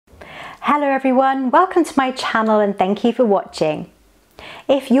Hello everyone, welcome to my channel and thank you for watching.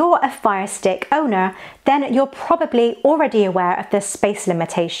 If you're a Fire Stick owner, then you're probably already aware of the space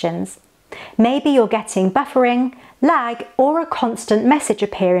limitations. Maybe you're getting buffering, lag, or a constant message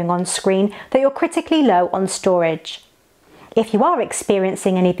appearing on screen that you're critically low on storage. If you are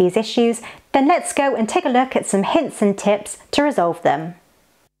experiencing any of these issues, then let's go and take a look at some hints and tips to resolve them.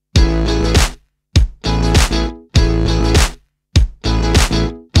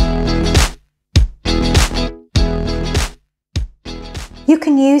 You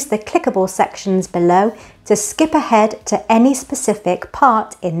can use the clickable sections below to skip ahead to any specific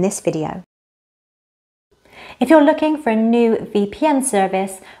part in this video. If you're looking for a new VPN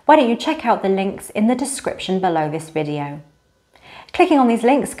service, why don't you check out the links in the description below this video. Clicking on these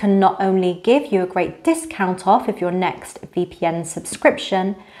links can not only give you a great discount off of your next VPN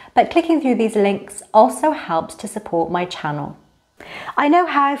subscription, but clicking through these links also helps to support my channel. I know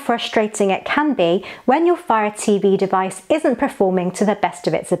how frustrating it can be when your Fire TV device isn't performing to the best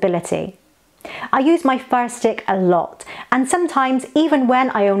of its ability. I use my Fire Stick a lot, and sometimes even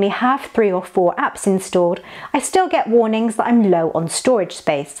when I only have 3 or 4 apps installed, I still get warnings that I'm low on storage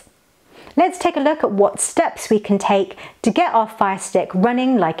space. Let's take a look at what steps we can take to get our Fire Stick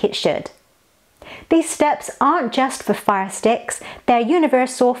running like it should. These steps aren't just for Fire Sticks, they're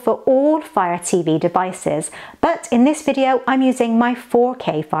universal for all Fire TV devices, but in this video I'm using my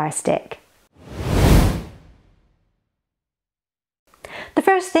 4K Fire Stick. The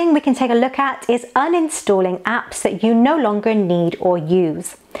first thing we can take a look at is uninstalling apps that you no longer need or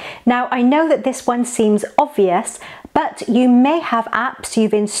use. Now I know that this one seems obvious, but you may have apps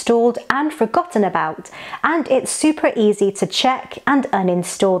you've installed and forgotten about, and it's super easy to check and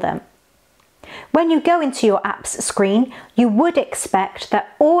uninstall them. When you go into your apps screen, you would expect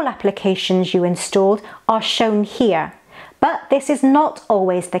that all applications you installed are shown here, but this is not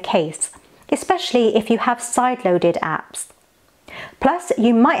always the case, especially if you have sideloaded apps. Plus,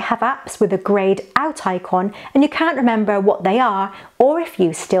 you might have apps with a grayed out icon and you can't remember what they are or if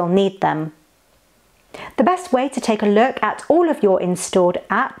you still need them. The best way to take a look at all of your installed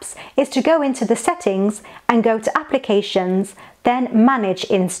apps is to go into the settings and go to Applications, then Manage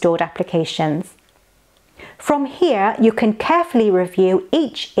Installed Applications. From here, you can carefully review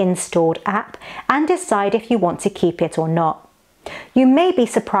each installed app and decide if you want to keep it or not. You may be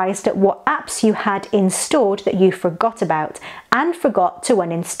surprised at what apps you had installed that you forgot about and forgot to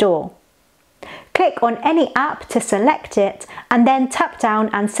uninstall. Click on any app to select it and then tap down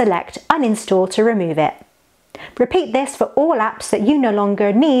and select Uninstall to remove it. Repeat this for all apps that you no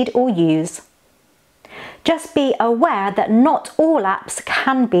longer need or use. Just be aware that not all apps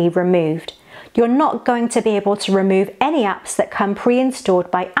can be removed. You're not going to be able to remove any apps that come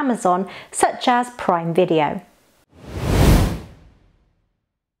pre-installed by Amazon, such as Prime Video.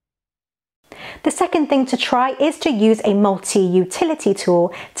 The second thing to try is to use a multi-utility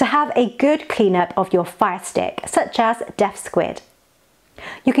tool to have a good cleanup of your Fire Stick, such as DefSquid.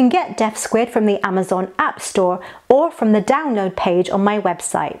 You can get DefSquid from the Amazon App Store or from the download page on my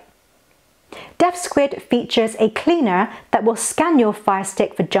website. DefSquid features a cleaner that will scan your Fire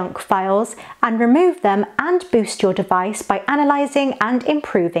Stick for junk files and remove them and boost your device by analysing and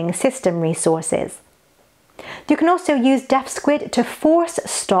improving system resources. You can also use DefSquid to force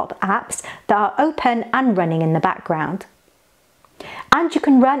stop apps that are open and running in the background. And you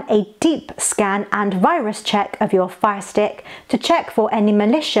can run a deep scan and virus check of your Fire Stick to check for any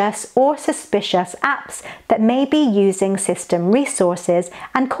malicious or suspicious apps that may be using system resources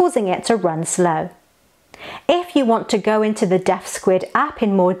and causing it to run slow. If you want to go into the DefSquid app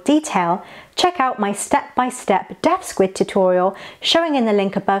in more detail, check out my step-by-step DefSquid tutorial showing in the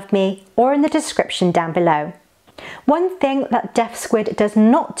link above me or in the description down below. One thing that DefSquid does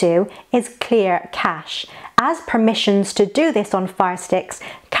not do is clear cache, as permissions to do this on Fire Sticks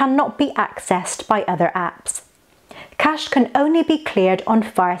cannot be accessed by other apps. Cache can only be cleared on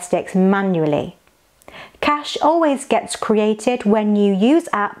Fire Sticks manually. Cache always gets created when you use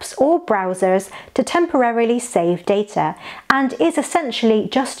apps or browsers to temporarily save data and is essentially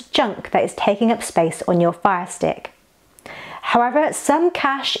just junk that is taking up space on your Fire Stick. However, some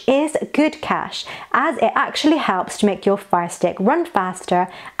cache is good cache, as it actually helps to make your Fire Stick run faster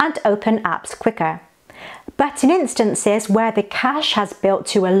and open apps quicker. But in instances where the cache has built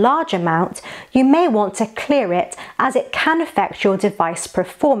to a large amount, you may want to clear it, as it can affect your device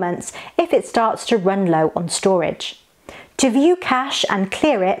performance if it starts to run low on storage. To view cache and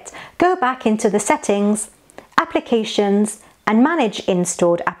clear it, go back into the Settings, Applications and Manage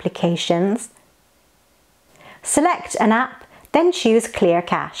Installed Applications. Select an app, then choose Clear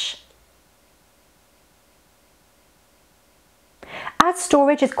Cache. As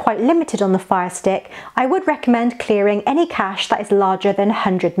storage is quite limited on the Firestick, I would recommend clearing any cache that is larger than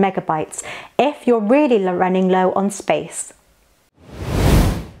 100 megabytes if you're really running low on space.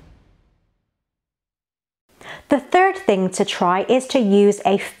 The third thing to try is to use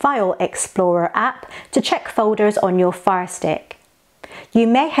a File Explorer app to check folders on your Firestick. You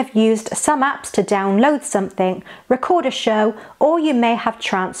may have used some apps to download something, record a show, or you may have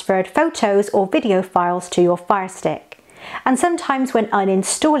transferred photos or video files to your Firestick. And sometimes when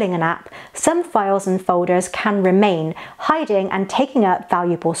uninstalling an app, some files and folders can remain, hiding and taking up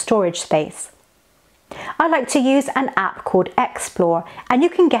valuable storage space. I like to use an app called Explore, and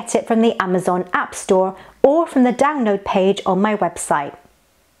you can get it from the Amazon App Store or from the download page on my website.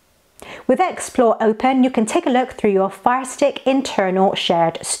 With Explore open, you can take a look through your Firestick internal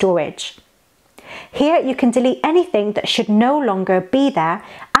shared storage. Here you can delete anything that should no longer be there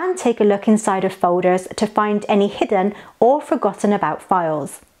and take a look inside of folders to find any hidden or forgotten about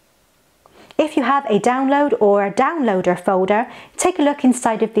files. If you have a download or a downloader folder, take a look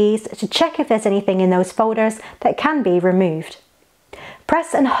inside of these to check if there's anything in those folders that can be removed.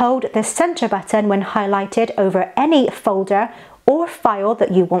 Press and hold the center button when highlighted over any folder or file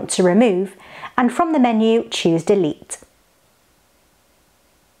that you want to remove, and from the menu choose Delete.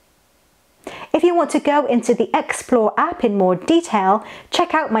 If you want to go into the Explore app in more detail,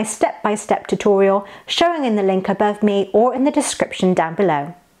 check out my step-by-step tutorial showing in the link above me or in the description down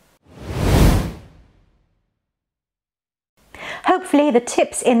below. Hopefully the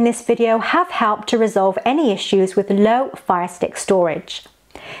tips in this video have helped to resolve any issues with low Firestick storage.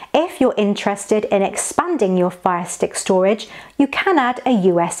 If you're interested in expanding your Firestick storage, you can add a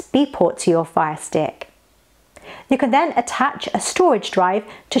USB port to your Firestick. You can then attach a storage drive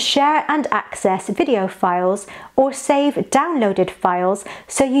to share and access video files or save downloaded files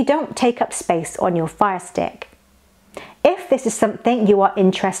so you don't take up space on your Firestick. If this is something you are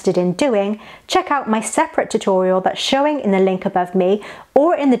interested in doing, check out my separate tutorial that's showing in the link above me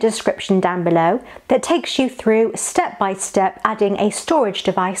or in the description down below that takes you through step by step adding a storage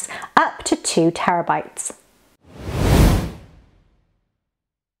device up to 2 terabytes.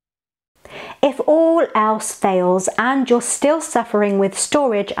 If all else fails and you're still suffering with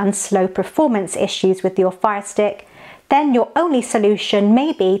storage and slow performance issues with your Firestick, then your only solution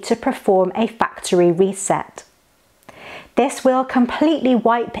may be to perform a factory reset. This will completely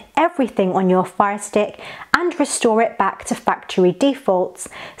wipe everything on your Firestick and restore it back to factory defaults,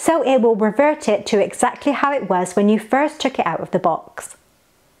 so it will revert it to exactly how it was when you first took it out of the box.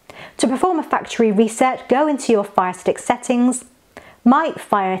 To perform a factory reset, go into your Firestick settings, My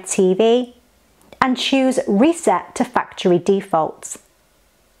Fire TV, and choose Reset to Factory Defaults.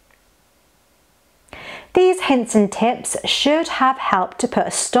 These hints and tips should have helped to put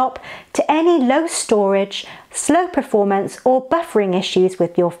a stop to any low storage, slow performance or buffering issues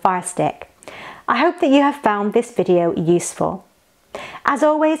with your Firestick. I hope that you have found this video useful. As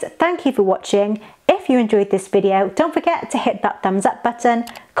always, thank you for watching. If you enjoyed this video, don't forget to hit that thumbs up button,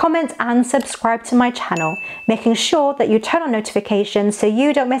 comment and subscribe to my channel, making sure that you turn on notifications so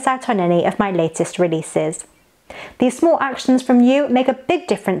you don't miss out on any of my latest releases. These small actions from you make a big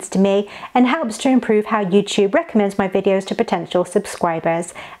difference to me and helps to improve how YouTube recommends my videos to potential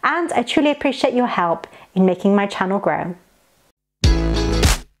subscribers, and I truly appreciate your help in making my channel grow.